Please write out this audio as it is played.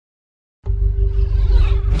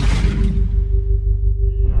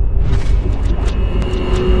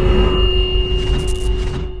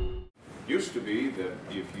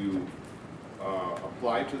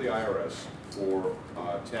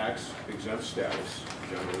tax exempt status,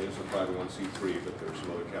 generally as a 501c3, but there's some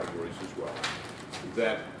other categories as well,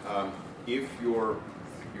 that if your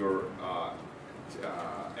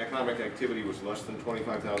economic activity was less than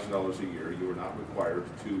 $25,000 a year, you were not required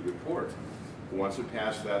to report. Once it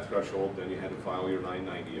passed that threshold, then you had to file your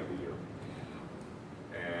 990 every year.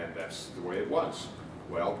 And that's the way it was.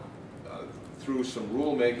 Well, through some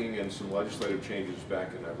rulemaking and some legislative changes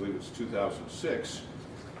back in, I believe it's 2006,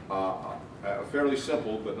 a fairly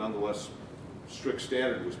simple but nonetheless strict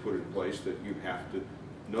standard was put in place that you have to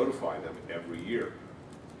notify them every year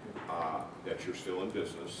that you're still in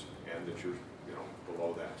business and that you're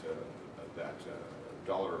below that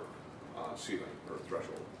dollar ceiling or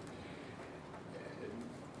threshold.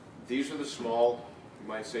 These are the small, you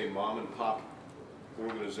might say, mom and pop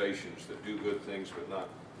organizations that do good things but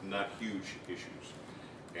not huge issues.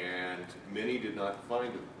 And many did not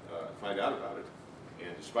find out about it.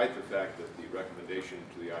 And despite the fact that the recommendation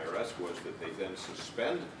to the IRS was that they then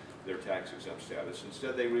suspend their tax exempt status,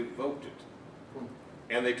 instead they revoked it.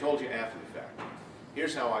 And they told you after the fact.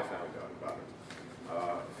 Here's how I found out about it.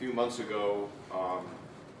 A few months ago, a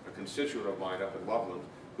constituent of mine up in Loveland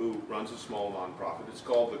who runs a small nonprofit, it's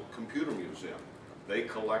called the Computer Museum. They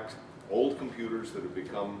collect old computers that have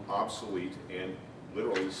become obsolete and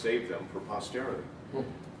literally save them for posterity.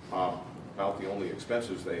 About the only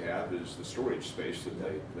expenses they have is the storage space that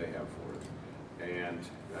they have for it. And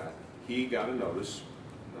he got a notice,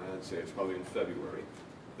 I'd say it's probably in February,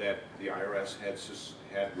 that the IRS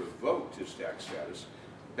had revoked his tax status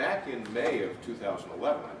back in May of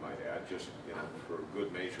 2011, I might add, just for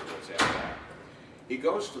good measure, let's add that. He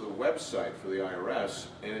goes to the website for the IRS,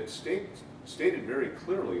 and it stated very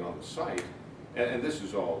clearly on the site, and this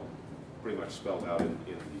is all pretty much spelled out in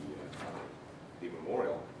the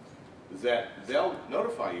memorial, that they'll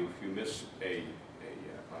notify you if you miss an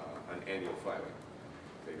annual filing.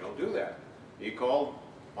 They don't do that. He called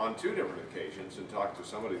on 2 different occasions and talked to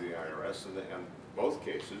somebody at the IRS, and in both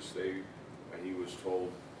cases he was told,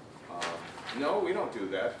 no, we don't do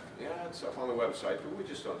that. Yeah, it's up on the website, but we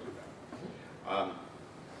just don't do that.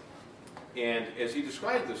 And as he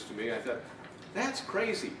described this to me, I thought, that's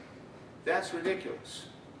crazy. That's ridiculous.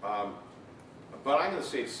 But I'm in the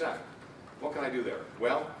state Senate. What can I do there?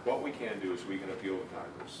 Well, what we can do is we can appeal to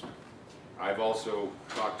Congress. I've also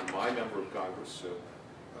talked to my member of Congress,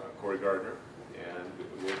 Cory Gardner, and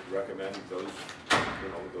would recommend those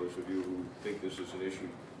of you who think this is an issue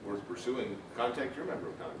worth pursuing, contact your member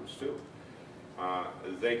of Congress too.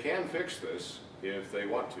 They can fix this if they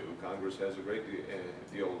want to. Congress has a great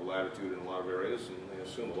deal of latitude in a lot of areas, and they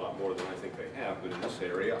assume a lot more than I think they have. But in this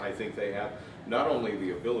area, I think they have not only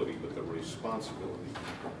the ability, but the responsibility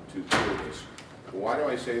to cure this. Why do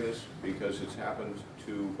I say this? Because it's happened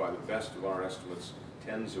to, by the best of our estimates,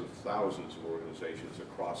 tens of thousands of organizations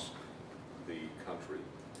across the country.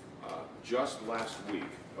 Just last week,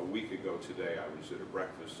 a week ago today, I was at a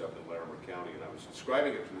breakfast up in Larimer County, and I was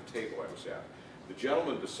describing it to the table I was at. The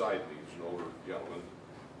gentleman beside me, who's an older gentleman,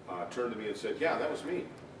 turned to me and said, yeah, that was me.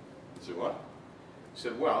 I said, what? He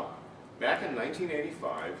said, well, back in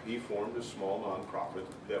 1985, he formed a small nonprofit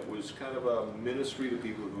that was kind of a ministry to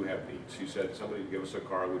people who have needs. He said somebody would give us a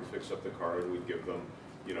car, we'd fix up the car, and we'd give them,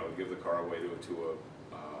 give the car away to a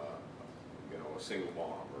single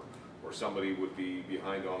mom, or somebody would be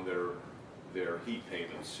behind on their heat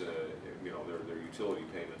payments, their utility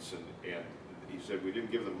payments, and he said we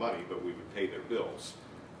didn't give them money, but we would pay their bills.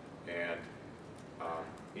 And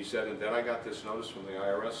he said, and then I got this notice from the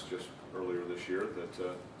IRS just earlier this year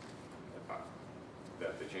that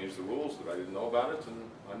they changed the rules, that I didn't know about it, and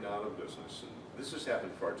I'm now out of business. And this has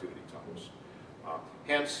happened far too many times.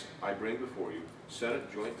 Hence, I bring before you Senate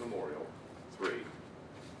Joint Memorial 3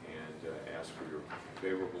 and ask for your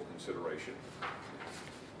favorable consideration.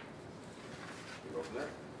 We go from there.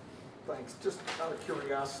 Thanks. Just out of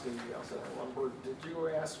curiosity, Senator Lundberg, did you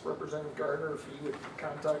ask Representative Gardner if he would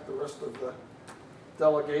contact the rest of the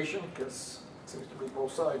delegation? Because it seems to me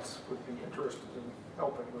both sides would be interested in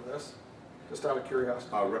helping with this. Just out of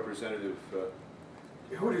curiosity. Representative...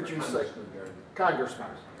 who did you say?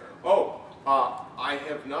 Congressman. Oh, I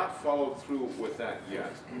have not followed through with that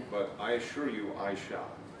yet, but I assure you I shall.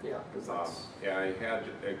 Yeah, because that's... I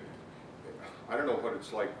don't know what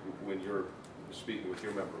it's like when you're speaking with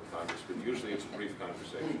your member of Congress, but usually it's a brief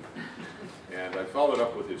conversation. And I followed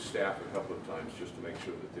up with his staff a couple of times just to make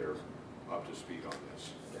sure that they're up to speed on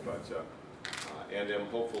this. But, and am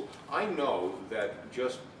hopeful. I know that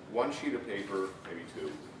just one sheet of paper, maybe 2,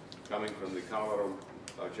 coming from the Colorado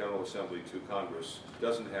General Assembly to Congress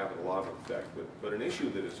doesn't have a lot of effect, but an issue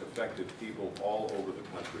that has affected people all over the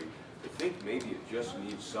country I think maybe it just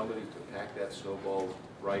needs somebody to pack that snowball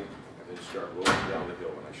right and then start rolling down the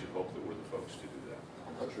hill, and I should hope that we're the folks to do that.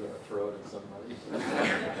 I'm sure I throw it at somebody.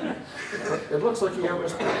 It looks like you have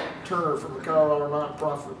Mr. Turner from the Colorado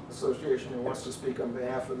Nonprofit Association who wants to speak on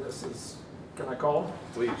behalf of this. Can I call him?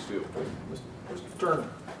 Please do. Mr. Turner.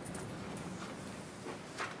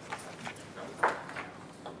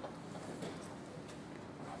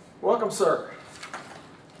 Welcome, sir.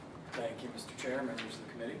 Thank you, Mr. Chair, members of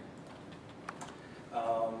the committee.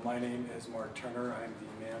 My name is Mark Turner. I'm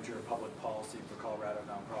the Manager of Public Policy for Colorado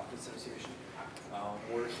Nonprofit Association.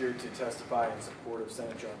 We're here to testify in support of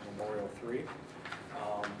Senate Joint Memorial 3.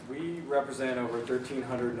 We represent over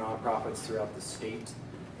 1,300 nonprofits throughout the state,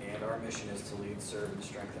 and our mission is to lead, serve, and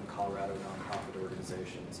strengthen Colorado nonprofit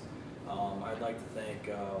organizations. I'd like to thank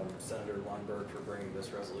Senator Lundberg for bringing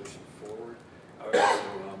this resolution forward. I would also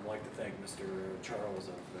like to thank Mr. Charles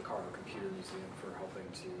of the Colorado Computer Museum for helping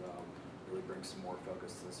to really bring some more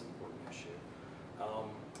focus to this important issue.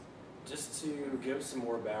 Just to give some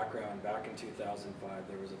more background, back in 2005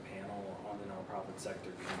 there was a panel on the nonprofit sector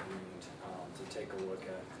convened to take a look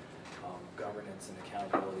at governance and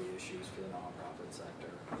accountability issues for the nonprofit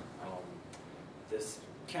sector. This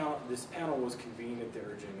panel was convened at the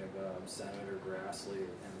urging of Senator Grassley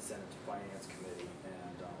and the Senate Finance Committee,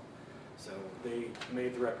 and so they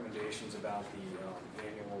made the recommendations about the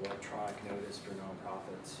annual electronic notice for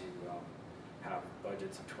nonprofits who have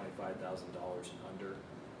budgets of $25,000 and under.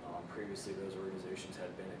 Previously, those organizations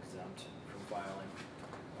had been exempt from filing.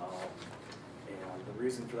 And the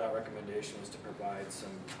reason for that recommendation was to provide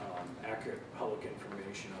some accurate public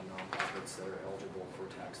information on nonprofits that are eligible for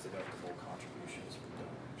tax-deductible contributions from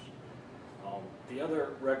donors. The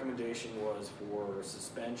other recommendation was for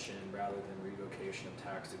suspension rather than revocation of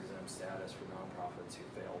tax-exempt status for nonprofits who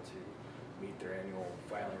fail to meet their annual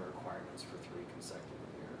filing requirements for 3 consecutive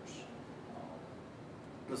years.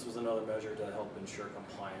 This was another measure to help ensure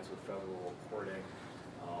compliance with federal reporting,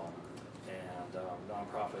 and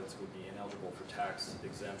nonprofits would be ineligible for tax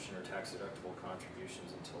exemption or tax-deductible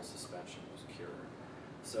contributions until suspension was cured.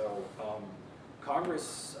 So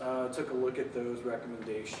Congress took a look at those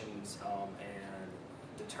recommendations and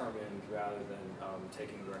determined, rather than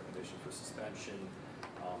taking the recommendation for suspension,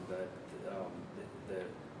 that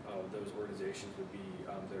those organizations would be,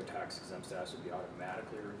 their tax-exempt status would be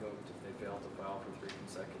automatically revoked if they fail to file for 3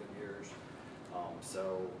 consecutive years.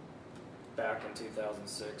 So back in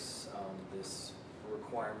 2006, this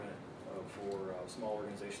requirement for small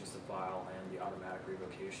organizations to file and the automatic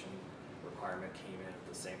revocation requirement came in at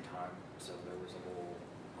the same time. So there was a whole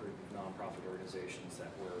group of nonprofit organizations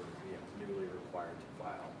that were newly required to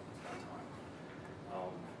file at that time.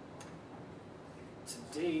 To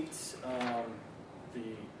date,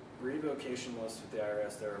 the revocation list with the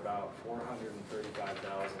IRS, there are about 435,000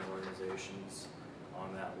 organizations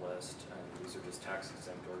on that list, and these are just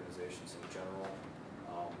tax-exempt organizations in general,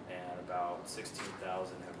 and about 16,000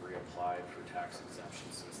 have reapplied for tax exemption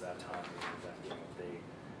since that time. They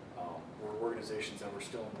were organizations that were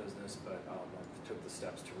still in business, but took the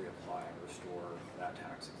steps to reapply and restore that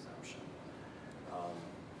tax exemption.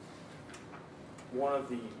 One of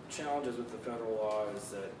the challenges with the federal law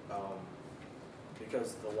is that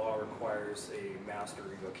because the law requires a master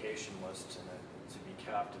revocation list to be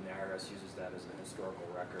kept, and the IRS uses that as a historical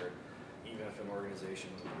record, even if an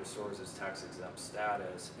organization restores its tax-exempt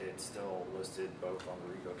status, it's still listed both on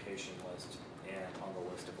the revocation list and on the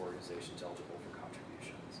list of organizations eligible for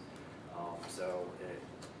contributions. So it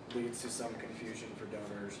leads to some confusion for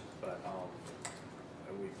donors, but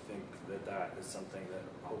we think that that is something that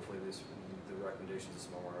hopefully the recommendations of this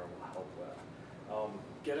memorial will help with.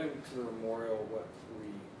 Getting to the memorial, what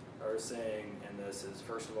we are saying in this is,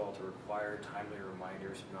 first of all, to require timely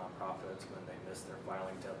reminders from nonprofits when they miss their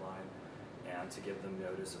filing deadline, and to give them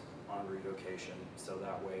notice on revocation, so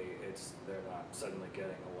that way they're not suddenly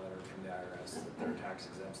getting a letter from the IRS that their tax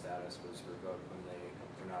exempt status was revoked when they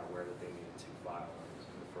were not aware that they needed to file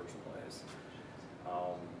in the first place.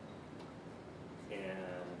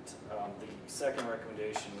 The second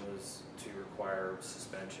recommendation was to require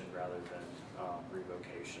suspension rather than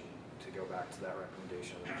revocation, to go back to that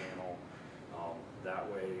recommendation of the panel. That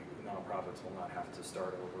way nonprofits will not have to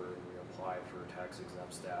start over and reapply for tax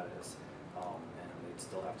exempt status, and they'd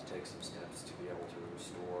still have to take some steps to be able to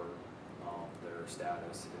restore their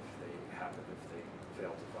status if they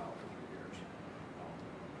fail to file for 3 years.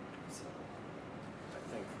 So I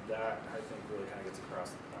think really kind of gets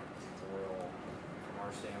across the point. From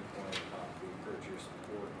our standpoint, we encourage your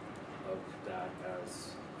support of that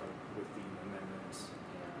as with the amendments,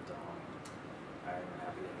 and I'm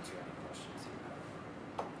happy to answer any questions you have.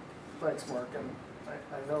 Thanks, Mark. And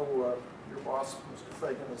I know your boss, Mr.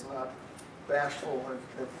 Fagan, is not bashful.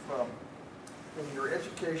 If in your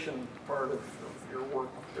education part of your work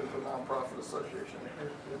as a nonprofit association,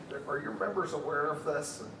 are your members aware of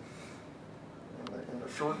this in the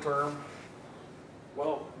short term?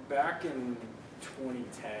 Well, back in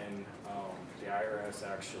 2010, the IRS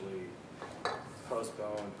actually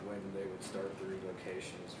postponed when they would start the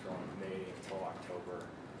relocations from May until October.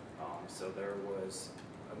 So there was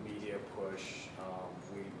a media push.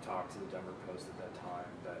 We talked to the Denver Post at that time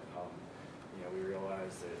that we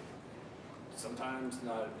realized that sometimes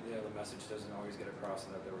the message doesn't always get across,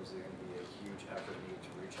 and that there was going to be a huge effort needed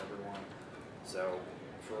to reach everyone. So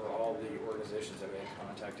for all the organizations that we had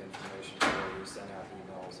contact information for, we sent out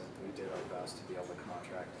emails, and we did our best to be able to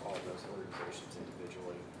contract all of those organizations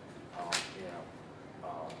individually.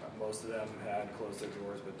 Most of them had closed their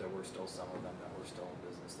doors, but there were still some of them that were still in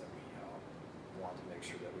business that we wanted to make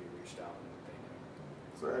sure that we reached out and they knew.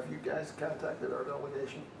 So have you guys contacted our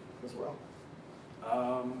delegation as well?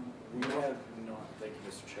 We have not, thank you,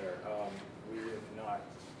 Mr. Chair. We have not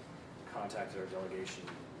contacted our delegation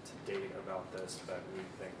to date about this, but we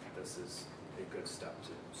think this is a good step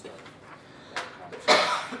to start that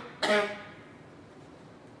conversation.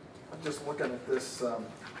 I'm just looking at this,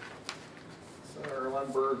 Senator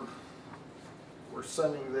Lundberg, we're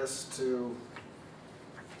sending this to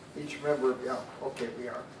each member of, we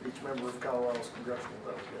are, each member of Colorado's congressional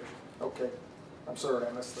delegation. Okay, I'm sorry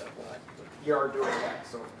I missed that, but you are doing that,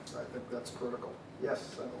 so I think that's critical. Yes,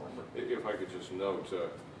 Senator Lundberg. If I could just note,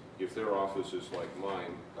 if their office is like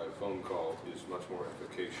mine, a phone call is much more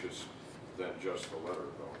efficacious than just a letter,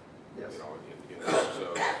 though. Yes. In terms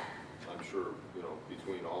of, I'm sure,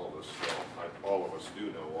 between all of us, all of us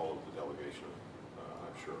do know all of the delegation,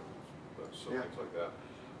 I'm sure, but some things like that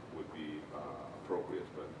would be appropriate,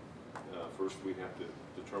 but first we have to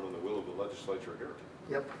determine the will of the legislature here.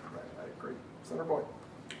 Yep, I agree. Senator Boyd.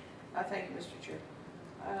 Thank you, Mr. Chair.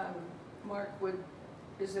 Mark,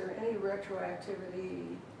 is there any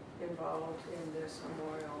retroactivity involved in this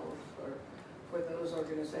memorial for those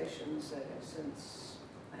organizations that have since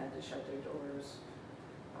had to shut their doors?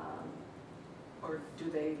 Or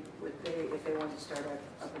would they, if they want to start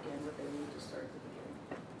up again, would they need to start at the beginning?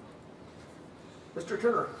 Mr.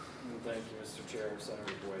 Turner. Thank you, Mr. Chair,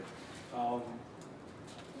 Senator Boyd.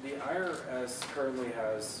 The IRS currently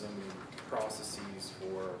has some processes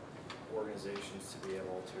for organizations to be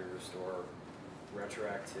able to restore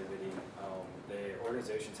retroactivity. The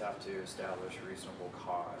organizations have to establish a reasonable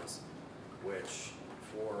cause, which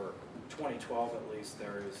for 2012 at least,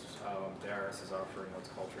 there is the IRS is offering what's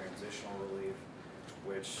called transitional relief,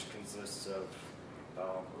 which consists of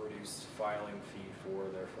reduced filing fee for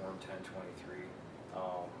their Form 1023.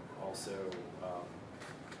 Also,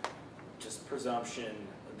 just presumption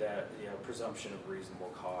that presumption of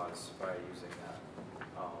reasonable cause by using that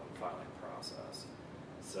filing process.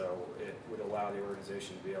 So it would allow the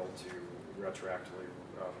organization to be able to retroactively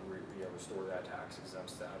restore that tax exempt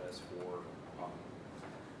status for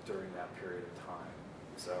during that period of time.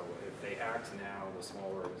 So if they act now, the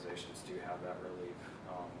smaller organizations do have that relief.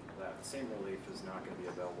 That same relief is not going to be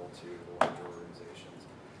available to the larger organizations.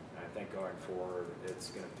 And I think going forward,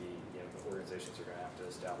 it's going to be, the organizations are going to have to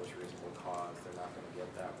establish reasonable cause. They're not going to get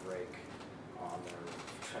that break on their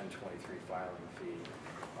 1023 filing fee.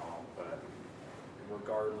 But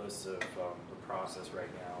regardless of the process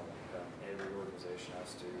right now, every organization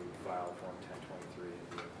has to file Form 1023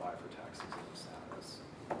 and apply for tax exempt status,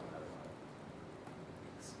 no matter what.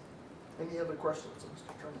 Any other questions,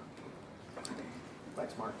 Mr. Turner?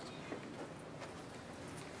 Thanks, Mark.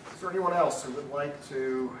 Is there anyone else who would like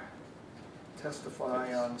to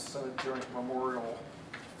testify on Senate Joint Memorial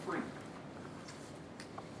 3?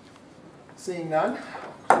 Seeing none,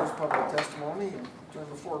 I'll close public testimony and turn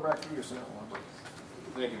the floor back to you, Senator Lundberg.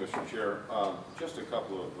 Thank you, Mr. Chair. Just a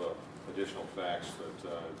couple of additional facts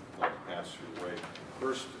that I'd like to pass your way.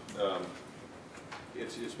 First,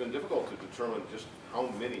 it's been difficult to determine just how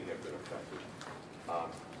many have been affected,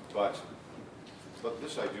 but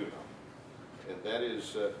this I do know, and that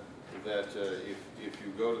is that if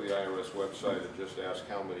you go to the IRS website and just ask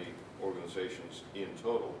how many organizations in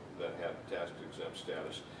total that have tax exempt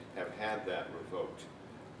status have had that revoked,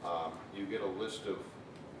 you get a list of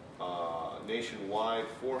nationwide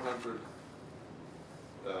 400,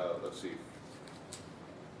 let's see,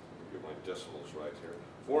 get my decimals right here,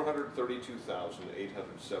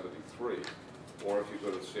 432,873, or if you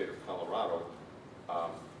go to the state of Colorado,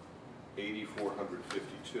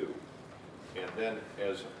 8,452. And then,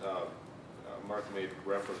 as Mark made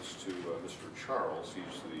reference to Mr. Charles,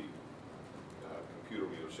 he's the computer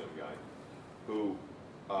museum guy, who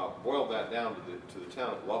boiled that down to the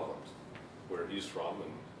town of Loveland, where he's from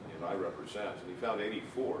and I represent, and he found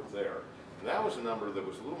 84 there. And that was a number that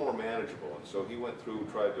was a little more manageable, and so he went through,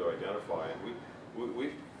 tried to identify, and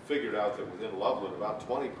we figured out that within Loveland, about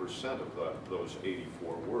 20% of those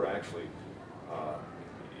 84 were actually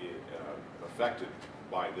affected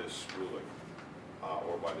by this ruling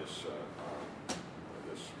or by this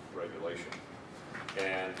regulation.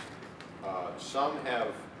 And some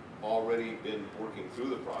have already been working through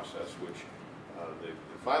the process, which the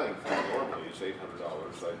filing fee normally is $800.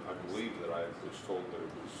 I believe that I was told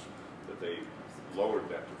that they lowered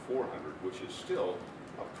that to $400, which is still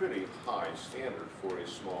a pretty high standard for a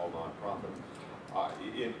small nonprofit.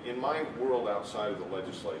 In my world outside of the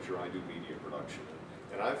legislature, I do media production,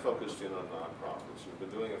 and I've focused in on nonprofits. I've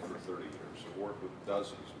been doing it for 30 years. I've worked with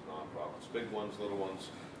dozens of nonprofits, big ones, little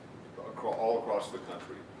ones, all across the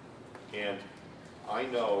country. And I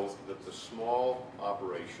know that the small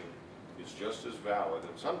operation is just as valid,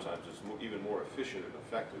 and sometimes it's even more efficient and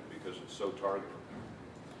effective because it's so targeted.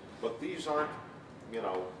 But these aren't, you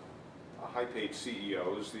know, high-paid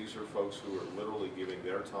CEOs. These are folks who are literally giving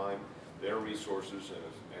their time, their resources,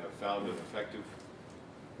 and have found an effective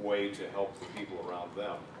way to help the people around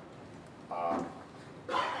them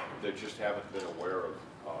that just haven't been aware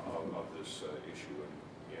of this issue.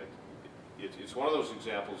 And it's one of those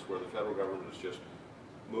examples where the federal government has just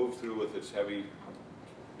moved through with its heavy,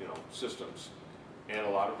 you know, systems, and a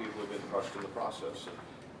lot of people have been crushed in the process.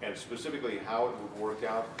 And specifically how it would work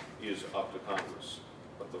out is up to Congress.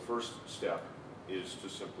 But the first step is to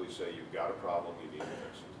simply say, you've got a problem, you need to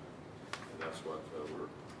fix it. And that's what we're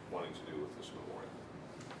wanting to do with this memorial.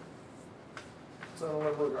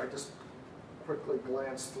 So I just quickly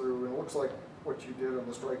glanced through, and it looks like what you did on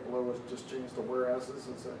the strike below is just change the whereases.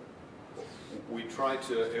 Is that? We tried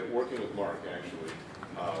to, working with Mark actually,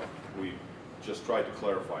 we just tried to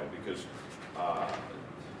clarify it because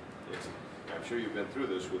I'm sure you've been through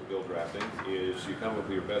this with bill drafting, is you come up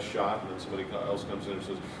with your best shot and then somebody else comes in and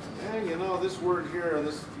says, hey, you know, this word here and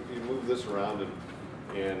this, you move this around,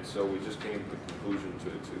 and so we just came to the conclusion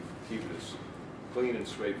to keep this clean and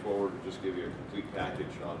straightforward and just give you a complete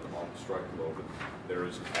package on the strike below. But there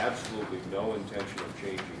is absolutely no intention of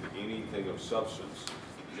changing anything of substance,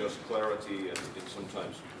 just clarity and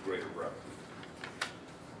sometimes greater breadth.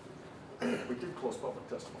 We did close public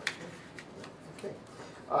testimony. Okay.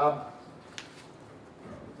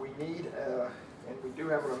 We need, and we do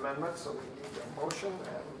have an amendment, so we need a motion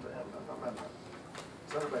and an amendment.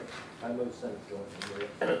 Senator Baker. I move Senate Joint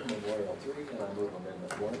Memorial 3, and I move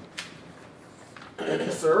Amendment 1. Thank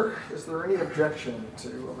you, sir. Is there any objection to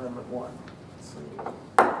Amendment 1? So,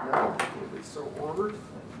 no, will be so ordered.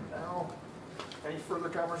 And now, any further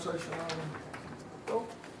conversation on the vote?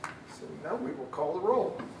 So now we will call the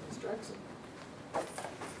roll. Ms. Jackson.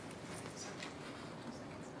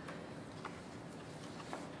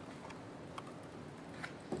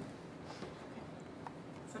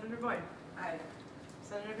 Senator Boyd. Aye.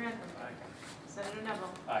 Senator Grantham. Aye. Senator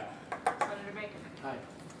Neville. Aye. Senator Bacon. Aye.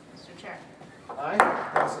 Mr. Chair. Aye.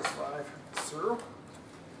 Passes 5-0.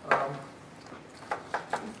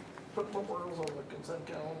 Put memorials on the consent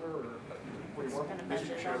calendar, or what do you want? It's been amended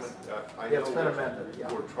Mr. Chairman, I Yeah, know it's been that amended,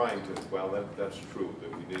 yeah. we're trying to, well, that's true that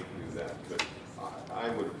we need to do that, but I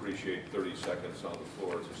would appreciate 30 seconds on the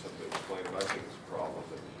floor to simply explain it. I think it's a problem.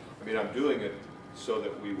 I mean, I'm doing it so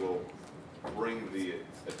that we will bring the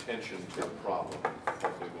attention to the problem.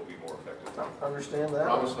 Hopefully we'll be more effective. I understand that.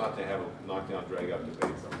 Promise not to have a knockdown, drag-out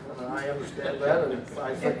debate. I understand that, and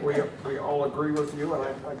I think we all agree with you,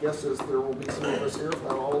 and I guess as there will be some of us here, if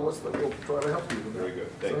not all of us, that will try to help you with that. Very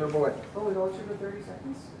good. Thank Senator you. Boyd. Oh, we hold you for 30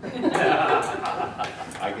 seconds?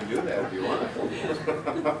 I can do that if you want.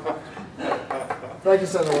 Thank you,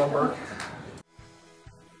 Senator Lundberg.